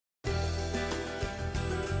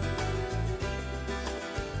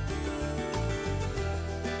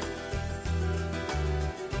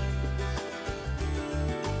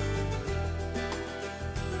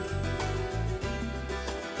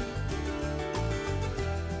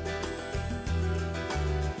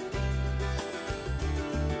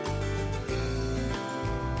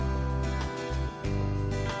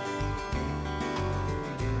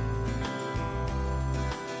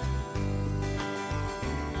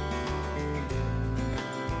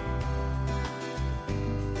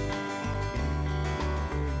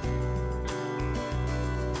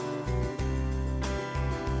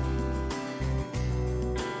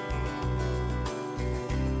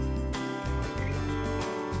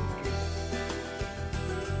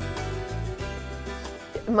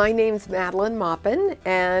My name's Madeline Maupin,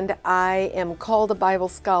 and I am called a Bible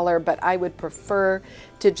scholar, but I would prefer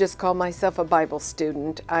to just call myself a Bible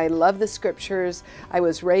student. I love the scriptures. I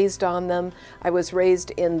was raised on them. I was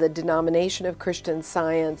raised in the denomination of Christian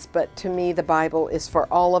Science, but to me the Bible is for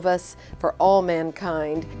all of us, for all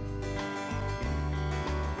mankind.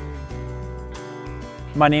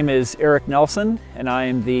 My name is Eric Nelson, and I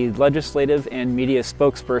am the legislative and media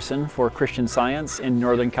spokesperson for Christian Science in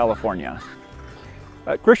Northern California.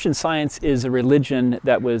 Christian Science is a religion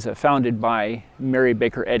that was founded by Mary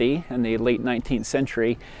Baker Eddy in the late 19th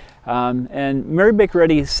century. And Mary Baker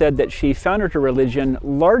Eddy said that she founded her religion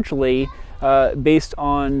largely based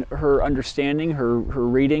on her understanding, her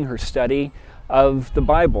reading, her study of the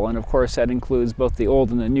Bible. And of course that includes both the Old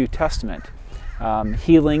and the New Testament.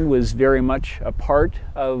 Healing was very much a part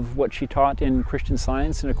of what she taught in Christian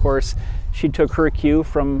Science, and of course she took her cue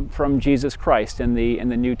from Jesus Christ in the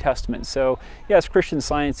New Testament. So yes, Christian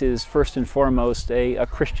Science is first and foremost a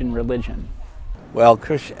Christian religion. Well,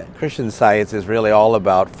 Christian Science is really all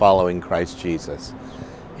about following Christ Jesus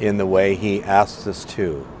in the way He asks us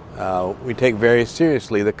to. We take very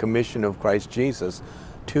seriously the commission of Christ Jesus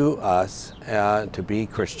to us to be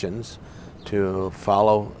Christians, to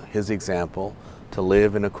follow His example, to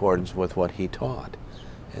live in accordance with what He taught.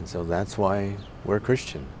 And so that's why we're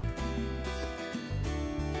Christian.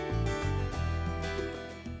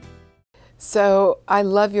 So I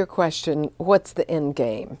love your question, what's the end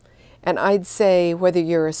game? And I'd say whether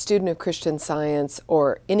you're a student of Christian Science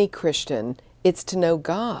or any Christian, it's to know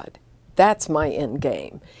God. That's my end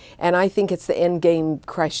game. And I think it's the end game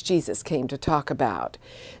Christ Jesus came to talk about.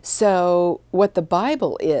 So what the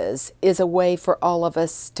Bible is a way for all of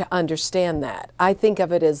us to understand that. I think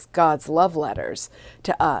of it as God's love letters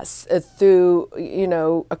to us through,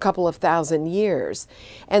 a couple of thousand years.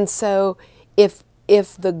 And so if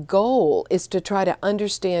the goal is to try to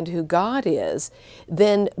understand who God is,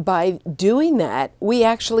 then by doing that, we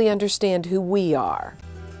actually understand who we are.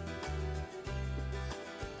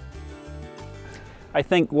 I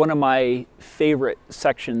think one of my favorite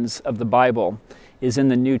sections of the Bible is in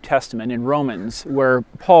the New Testament, in Romans, where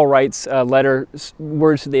Paul writes a letter,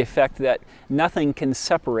 words to the effect that nothing can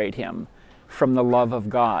separate him from the love of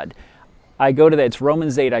God. I go to that, it's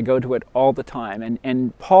Romans 8, I go to it all the time.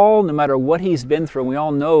 And Paul, no matter what he's been through, and we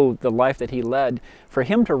all know the life that he led, for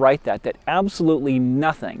him to write that absolutely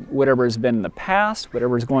nothing, whatever has been in the past,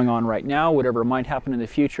 whatever is going on right now, whatever might happen in the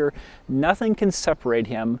future, nothing can separate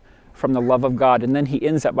him from the love of God. And then he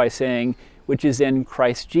ends up by saying, which is in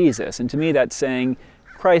Christ Jesus. And to me that's saying,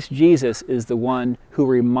 Christ Jesus is the one who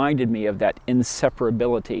reminded me of that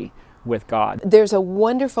inseparability with God. There's a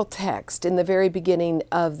wonderful text in the very beginning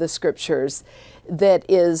of the scriptures that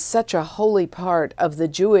is such a holy part of the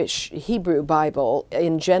Jewish Hebrew Bible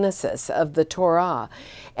in Genesis of the Torah.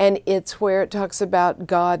 And it's where it talks about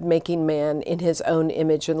God making man in His own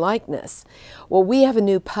image and likeness. Well, we have a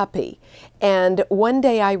new puppy. And one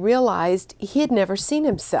day I realized he had never seen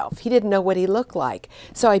himself. He didn't know what he looked like.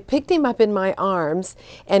 So I picked him up in my arms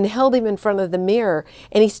and held him in front of the mirror,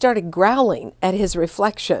 and he started growling at his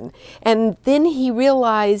reflection. And then he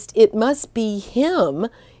realized it must be him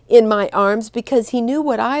in my arms because he knew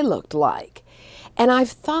what I looked like. And I've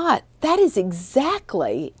thought, that is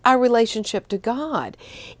exactly our relationship to God.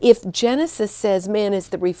 If Genesis says man is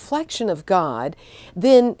the reflection of God,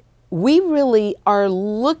 then we really are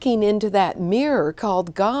looking into that mirror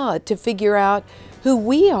called God to figure out who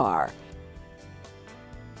we are.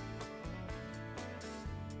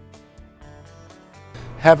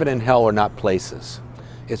 Heaven and hell are not places.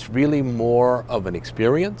 It's really more of an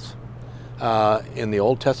experience. In the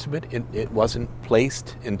Old Testament, it wasn't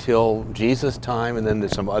placed until Jesus' time, and then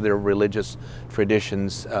there's some other religious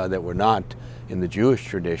traditions that were not in the Jewish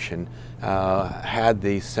tradition, had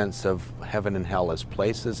the sense of heaven and hell as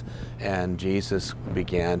places, and Jesus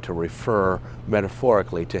began to refer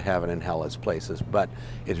metaphorically to heaven and hell as places. But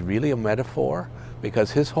it's really a metaphor because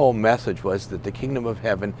His whole message was that the kingdom of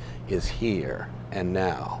heaven is here and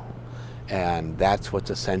now, and that's what's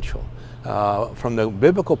essential. From the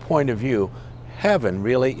biblical point of view, heaven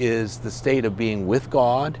really is the state of being with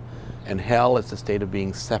God, and hell is the state of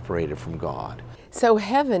being separated from God. So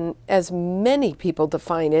heaven, as many people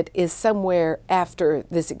define it, is somewhere after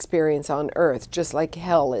this experience on earth, just like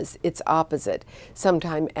hell is its opposite,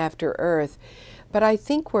 sometime after earth. But I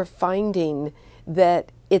think we're finding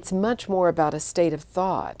that it's much more about a state of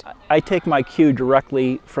thought. I take my cue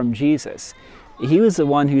directly from Jesus. He was the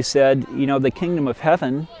one who said, the kingdom of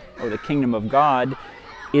heaven, or the kingdom of God,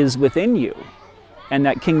 is within you, and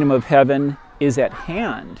that kingdom of heaven is at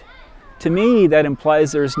hand. To me, that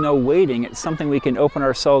implies there's no waiting. It's something we can open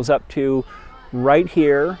ourselves up to right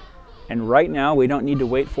here and right now. We don't need to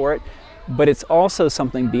wait for it. But it's also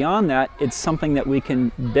something beyond that. It's something that we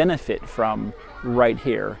can benefit from right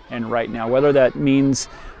here and right now, whether that means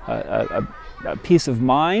a peace of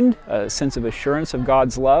mind, a sense of assurance of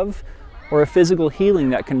God's love, or a physical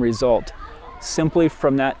healing that can result simply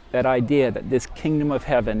from that idea that this kingdom of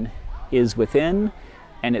heaven is within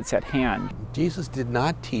and it's at hand. Jesus did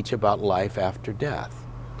not teach about life after death,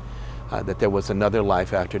 that there was another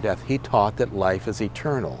life after death. He taught that life is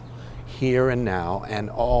eternal, here and now and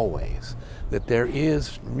always, that there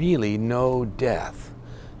is really no death,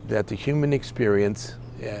 that the human experience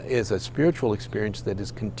is a spiritual experience that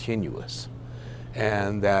is continuous.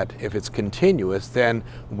 And that if it's continuous, then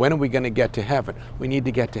when are we going to get to heaven? We need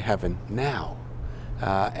to get to heaven now.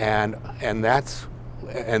 And that's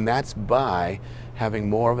by having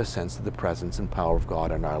more of a sense of the presence and power of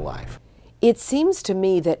God in our life. It seems to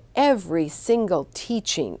me that every single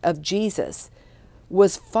teaching of Jesus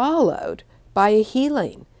was followed by a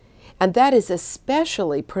healing. And that is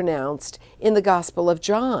especially pronounced in the Gospel of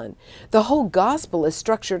John. The whole Gospel is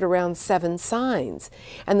structured around 7 signs.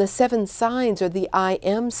 And the 7 signs are the I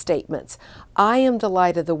am statements. I am the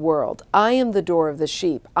light of the world. I am the door of the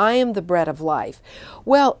sheep. I am the bread of life.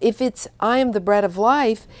 Well, if it's I am the bread of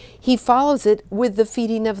life, he follows it with the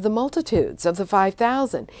feeding of the multitudes, of the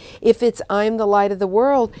 5,000. If it's I am the light of the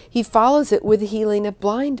world, he follows it with the healing of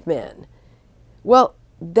blind men. Well,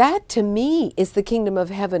 that to me is the kingdom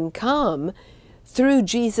of heaven come through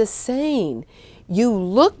Jesus saying, you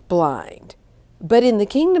look blind, but in the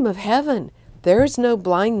kingdom of heaven, there's no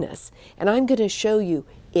blindness. And I'm going to show you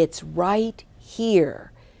it's right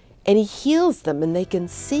here. And he heals them and they can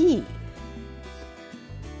see.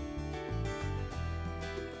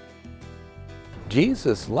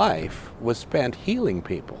 Jesus' life was spent healing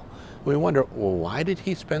people. We wonder, well, why did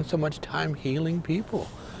he spend so much time healing people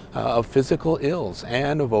of physical ills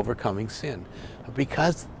and of overcoming sin?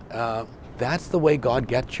 Because that's the way God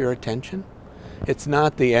gets your attention. It's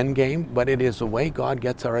not the end game, but it is the way God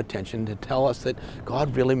gets our attention to tell us that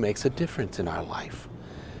God really makes a difference in our life.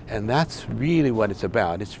 And that's really what it's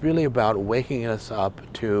about. It's really about waking us up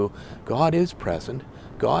to God is present,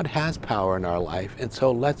 God has power in our life, and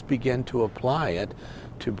so let's begin to apply it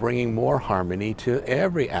to bringing more harmony to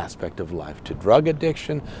every aspect of life, to drug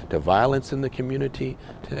addiction, to violence in the community,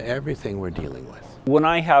 to everything we're dealing with. When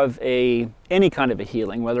I have any kind of a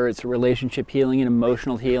healing, whether it's a relationship healing, an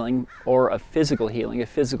emotional healing, or a physical healing, a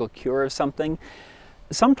physical cure of something,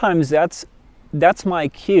 sometimes that's my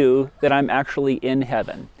cue that I'm actually in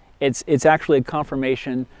heaven. It's actually a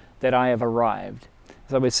confirmation that I have arrived.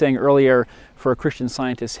 As I was saying earlier, for a Christian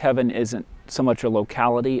Scientist, heaven isn't so much a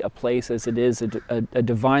locality, a place, as it is a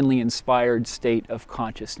divinely inspired state of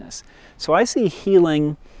consciousness. So I see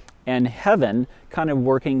healing and heaven kind of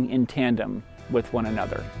working in tandem with one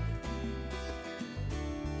another.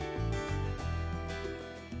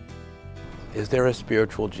 Is there a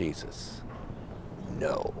spiritual Jesus?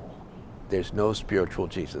 No. There's no spiritual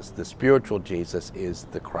Jesus. The spiritual Jesus is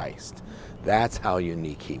the Christ. That's how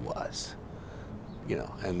unique he was. You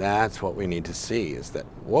know, and that's what we need to see, is that,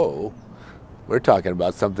 whoa, we're talking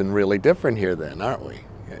about something really different here then, aren't we?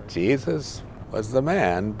 Jesus was the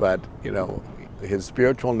man, but, you know, his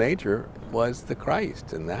spiritual nature was the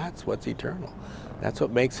Christ, and that's what's eternal. That's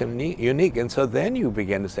what makes him unique. And so then you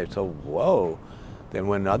begin to say, so whoa, then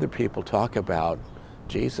when other people talk about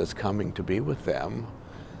Jesus coming to be with them,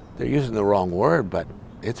 they're using the wrong word, but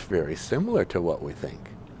it's very similar to what we think.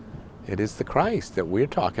 It is the Christ that we're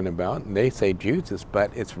talking about, and they say Jesus,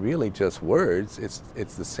 but it's really just words.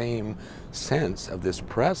 It's the same sense of this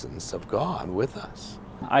presence of God with us.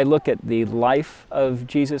 I look at the life of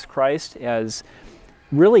Jesus Christ as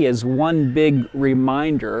really as one big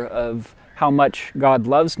reminder of how much God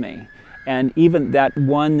loves me. And even that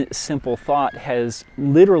one simple thought has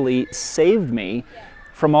literally saved me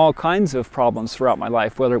from all kinds of problems throughout my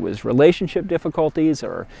life, whether it was relationship difficulties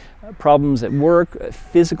or problems at work,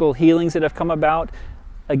 physical healings that have come about,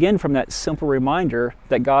 again from that simple reminder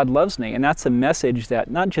that God loves me. And that's a message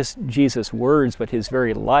that not just Jesus' words, but his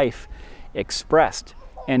very life expressed.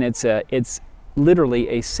 And it's literally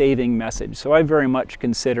a saving message. So I very much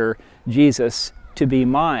consider Jesus to be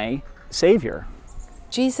my Savior.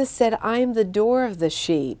 Jesus said, I am the door of the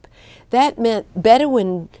sheep. That meant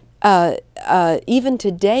Bedouin, even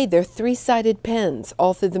today, they're 3-sided pens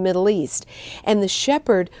all through the Middle East. And the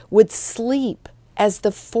shepherd would sleep as the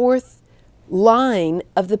 4th line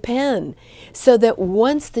of the pen, so that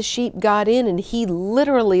once the sheep got in and he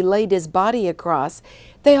literally laid his body across,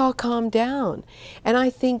 they all calmed down. And I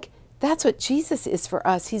think that's what Jesus is for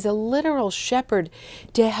us. He's a literal shepherd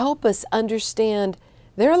to help us understand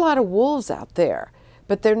There are a lot of wolves out there,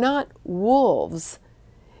 but they're not wolves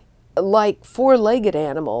like four-legged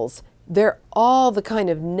animals. They're all the kind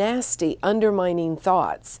of nasty, undermining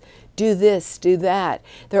thoughts. Do this, do that.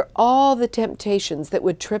 They're all the temptations that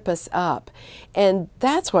would trip us up. And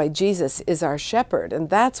that's why Jesus is our shepherd, and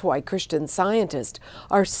that's why Christian Scientists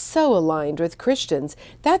are so aligned with Christians.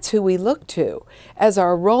 That's who we look to as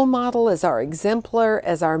our role model, as our exemplar,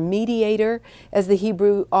 as our mediator, as the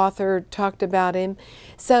Hebrew author talked about him.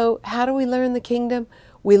 So how do we learn the kingdom?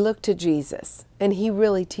 We look to Jesus, and he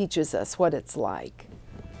really teaches us what it's like.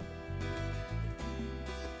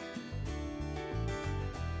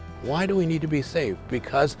 Why do we need to be saved?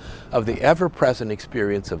 Because of the ever-present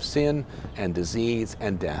experience of sin and disease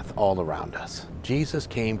and death all around us. Jesus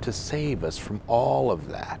came to save us from all of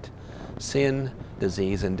that. Sin,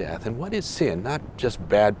 disease, and death. And what is sin? Not just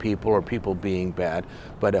bad people or people being bad,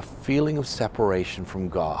 but a feeling of separation from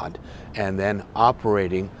God and then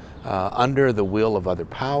operating under the will of other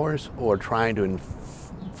powers or trying to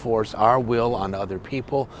enforce our will on other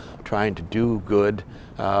people, trying to do good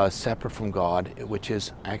separate from God, which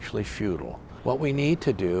is actually futile. What we need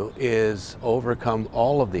to do is overcome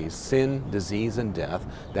all of these, sin, disease, and death.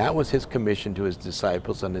 That was his commission to his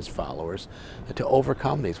disciples and his followers, to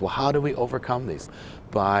overcome these. Well, how do we overcome these?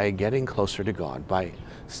 By getting closer to God, by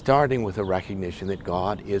starting with a recognition that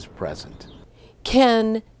God is present.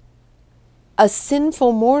 Can a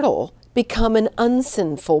sinful mortal become an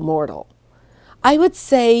unsinful mortal? I would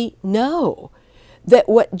say no. That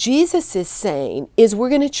what Jesus is saying is we're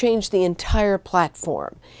going to change the entire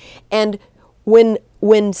platform. And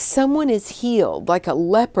when someone is healed, like a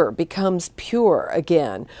leper becomes pure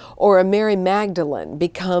again, or a Mary Magdalene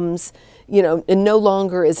becomes, and no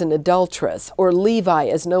longer is an adulteress, or Levi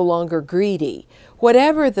is no longer greedy,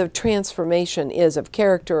 whatever the transformation is of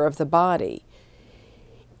character of the body,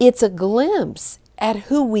 it's a glimpse at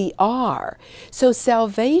who we are. So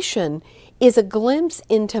salvation is a glimpse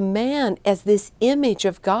into man as this image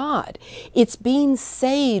of God. It's being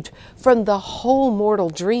saved from the whole mortal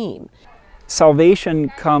dream. Salvation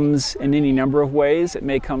comes in any number of ways. It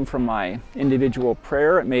may come from my individual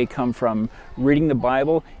prayer. It may come from reading the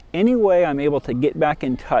Bible. Any way I'm able to get back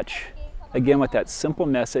in touch, again, with that simple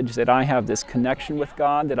message that I have this connection with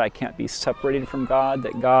God, that I can't be separated from God,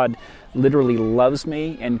 that God literally loves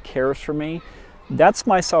me and cares for me. That's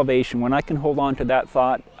my salvation. When I can hold on to that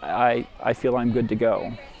thought, I feel I'm good to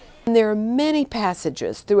go. And there are many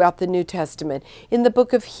passages throughout the New Testament, in the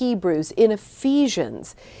book of Hebrews, in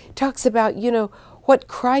Ephesians, it talks about, what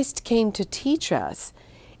Christ came to teach us.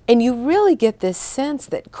 And you really get this sense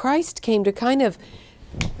that Christ came to kind of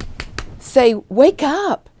say, wake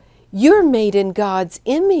up. You're made in God's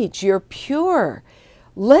image. You're pure.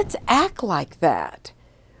 Let's act like that.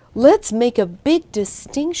 Let's make a big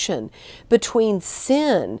distinction between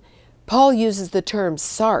sin. Paul uses the term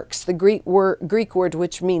sarx, the Greek word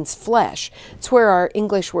which means flesh. It's where our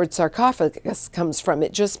English word sarcophagus comes from.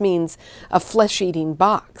 It just means a flesh-eating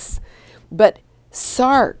box. But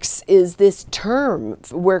sarx is this term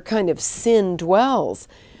where kind of sin dwells.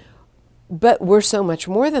 But we're so much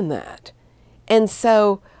more than that. And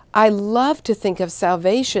so I love to think of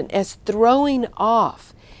salvation as throwing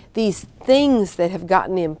off these things that have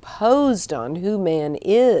gotten imposed on who man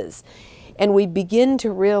is. And we begin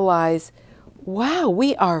to realize, wow,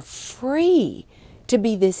 we are free to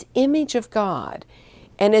be this image of God.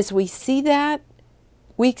 And as we see that,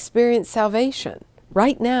 we experience salvation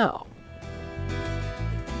right now.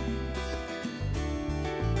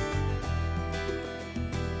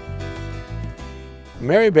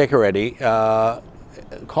 Mary Baker Eddy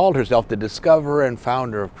called herself the discoverer and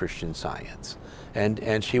founder of Christian Science.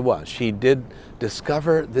 And she was. She did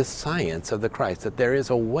discover this science of the Christ, that there is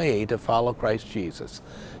a way to follow Christ Jesus.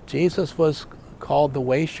 Jesus was called the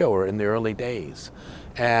way shower in the early days.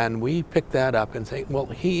 And we pick that up and say, well,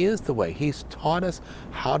 he is the way. He's taught us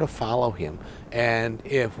how to follow him. And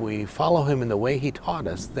if we follow him in the way he taught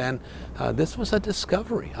us, then this was a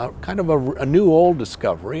discovery, kind of a new old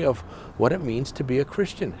discovery of what it means to be a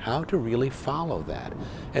Christian, how to really follow that.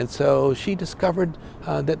 And so she discovered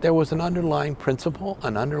that there was an underlying principle,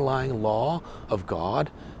 an underlying law of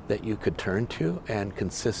God that you could turn to and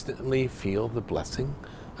consistently feel the blessing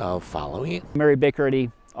of following it. Mary Baker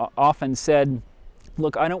Eddy often said,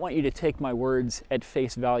 look, I don't want you to take my words at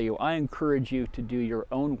face value. I encourage you to do your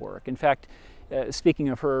own work. In fact, speaking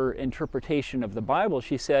of her interpretation of the Bible,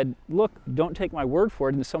 she said, look, don't take my word for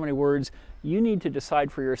it. In so many words, you need to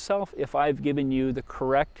decide for yourself if I've given you the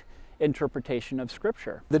correct interpretation of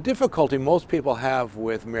Scripture. The difficulty most people have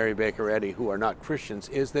with Mary Baker Eddy who are not Christians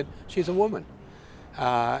is that she's a woman.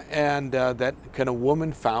 That kind of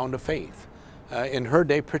woman found a faith. In her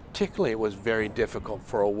day particularly, it was very difficult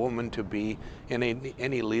for a woman to be in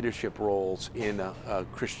any leadership roles in a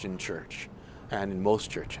Christian church and in most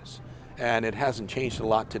churches. And it hasn't changed a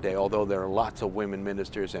lot today, although there are lots of women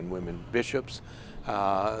ministers and women bishops.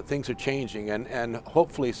 Things are changing, and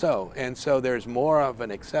hopefully so. And so there's more of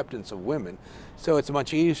an acceptance of women. So it's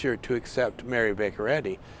much easier to accept Mary Baker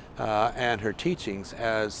Eddy and her teachings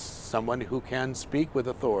as someone who can speak with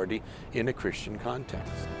authority in a Christian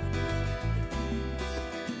context.